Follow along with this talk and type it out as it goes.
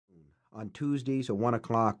On Tuesdays, at 1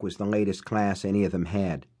 o'clock was the latest class any of them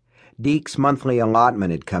had. Deke's monthly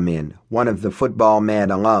allotment had come in. One of the football-mad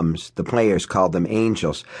alums, the players called them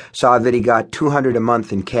angels, saw that he got $200 a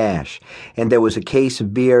month in cash, and there was a case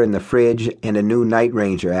of beer in the fridge and a new Night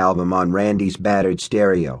Ranger album on Randy's battered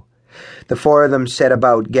stereo. The four of them set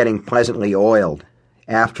about getting pleasantly oiled.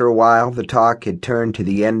 After a while, the talk had turned to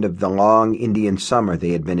the end of the long Indian summer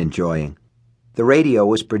they had been enjoying. The radio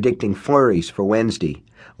was predicting flurries for Wednesday.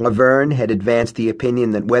 Laverne had advanced the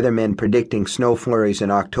opinion that weathermen predicting snow flurries in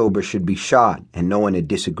October should be shot, and no one had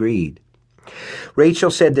disagreed. Rachel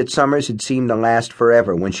said that summers had seemed to last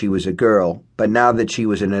forever when she was a girl, but now that she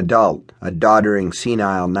was an adult, a doddering,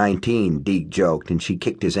 senile 19, Deke joked, and she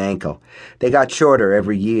kicked his ankle. They got shorter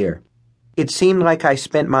every year. It seemed like I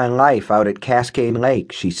spent my life out at Cascade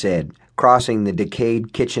Lake, she said, crossing the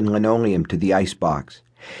decayed kitchen linoleum to the icebox.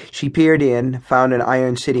 She peered in, found an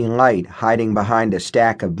Iron City light hiding behind a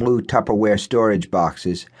stack of blue Tupperware storage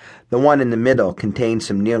boxes. The one in the middle contained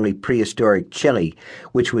some nearly prehistoric chili,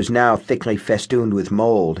 which was now thickly festooned with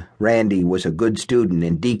mold. Randy was a good student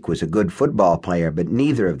and Deke was a good football player, but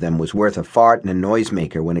neither of them was worth a fart and a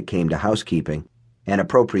noisemaker when it came to housekeeping, and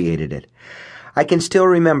appropriated it. I can still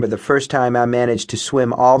remember the first time I managed to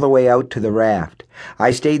swim all the way out to the raft.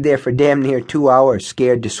 I stayed there for damn near 2 hours,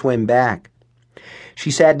 scared to swim back. She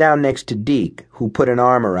sat down next to Deke, who put an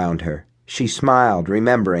arm around her. She smiled,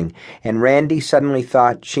 remembering, and Randy suddenly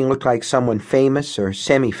thought she looked like someone famous or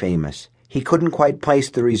semi-famous. He couldn't quite place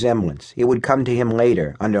the resemblance. It would come to him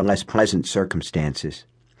later, under less pleasant circumstances.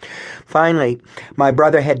 Finally, my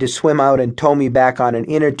brother had to swim out and tow me back on an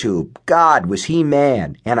inner tube. God, was he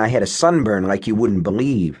mad, and I had a sunburn like you wouldn't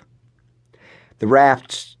believe. The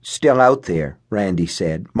raft's still out there, Randy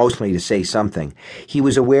said, mostly to say something. He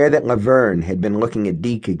was aware that Laverne had been looking at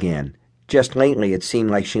Deke again. Just lately it seemed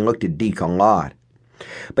like she looked at Deke a lot.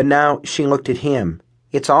 But now she looked at him.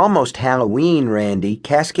 It's almost Halloween, Randy.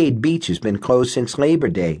 Cascade Beach has been closed since Labor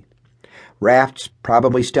Day. Raft's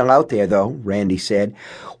probably still out there, though, Randy said.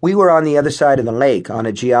 We were on the other side of the lake on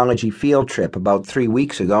a geology field trip about 3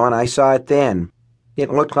 weeks ago, and I saw it then. It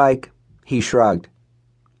looked like, he shrugged,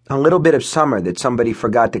 a little bit of summer that somebody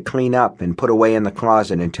forgot to clean up and put away in the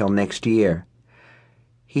closet until next year.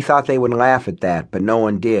 He thought they would laugh at that, but no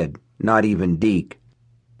one did, not even Deke.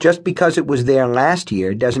 Just because it was there last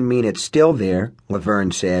year doesn't mean it's still there,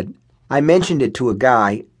 Laverne said. I mentioned it to a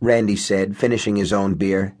guy, Randy said, finishing his own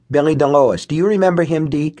beer. Billy DeLois. Do you remember him,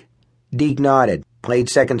 Deke? Deke nodded. Played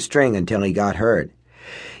second string until he got hurt.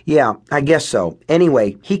 Yeah, I guess so.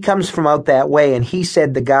 Anyway, he comes from out that way, and he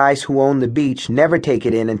said the guys who own the beach never take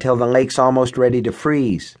it in until the lake's almost ready to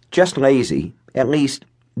freeze. Just lazy. At least,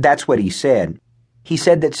 that's what he said. He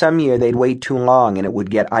said that some year they'd wait too long and it would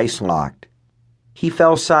get ice-locked. He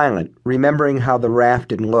fell silent, remembering how the raft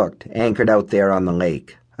had looked, anchored out there on the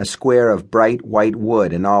lake, a square of bright white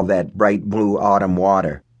wood and all that bright blue autumn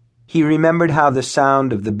water. He remembered how the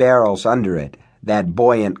sound of the barrels under it, that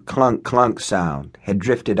buoyant clunk-clunk sound, had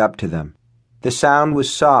drifted up to them. The sound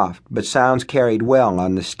was soft, but sounds carried well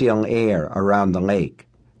on the still air around the lake.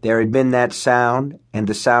 There had been that sound, and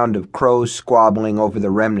the sound of crows squabbling over the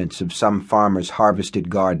remnants of some farmer's harvested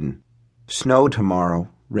garden. Snow tomorrow,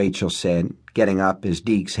 Rachel said, getting up as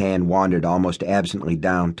Deke's hand wandered almost absently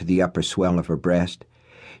down to the upper swell of her breast.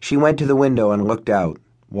 She went to the window and looked out.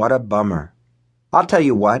 What a bummer. I'll tell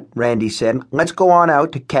you what, Randy said. Let's go on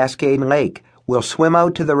out to Cascade Lake. We'll swim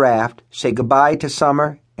out to the raft, say goodbye to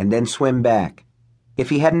summer, and then swim back. If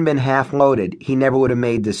he hadn't been half-loaded, he never would have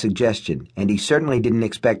made the suggestion, and he certainly didn't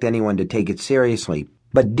expect anyone to take it seriously.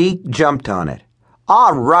 But Deke jumped on it.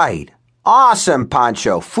 All right. Awesome,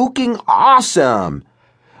 Pancho. Fucking awesome.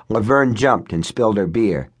 Laverne jumped and spilled her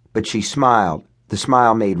beer, but she smiled. The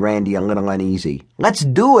smile made Randy a little uneasy. Let's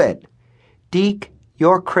do it. Deke,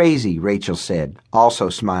 you're crazy, Rachel said, also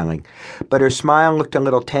smiling, but her smile looked a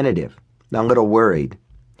little tentative. A little worried.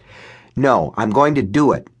 No, I'm going to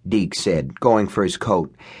do it, Deke said, going for his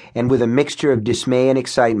coat, and with a mixture of dismay and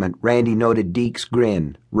excitement, Randy noted Deke's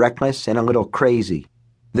grin, reckless and a little crazy.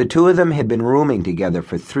 The two of them had been rooming together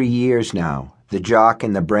for 3 years now, the jock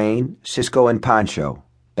and the brain, Cisco and Pancho,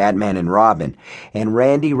 Batman and Robin, and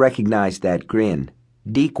Randy recognized that grin.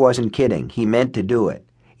 Deke wasn't kidding. He meant to do it.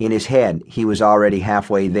 In his head, he was already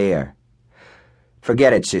halfway there.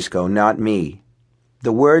 Forget it, Cisco, not me.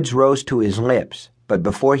 The words rose to his lips, but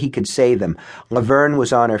before he could say them, Laverne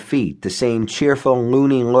was on her feet, the same cheerful,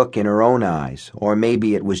 loony look in her own eyes, or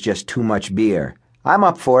maybe it was just too much beer. I'm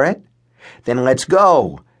up for it. Then let's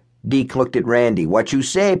go. Deke looked at Randy. What you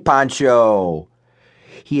say, Pancho?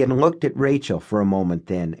 He had looked at Rachel for a moment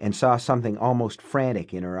then and saw something almost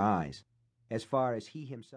frantic in her eyes. As far as he himself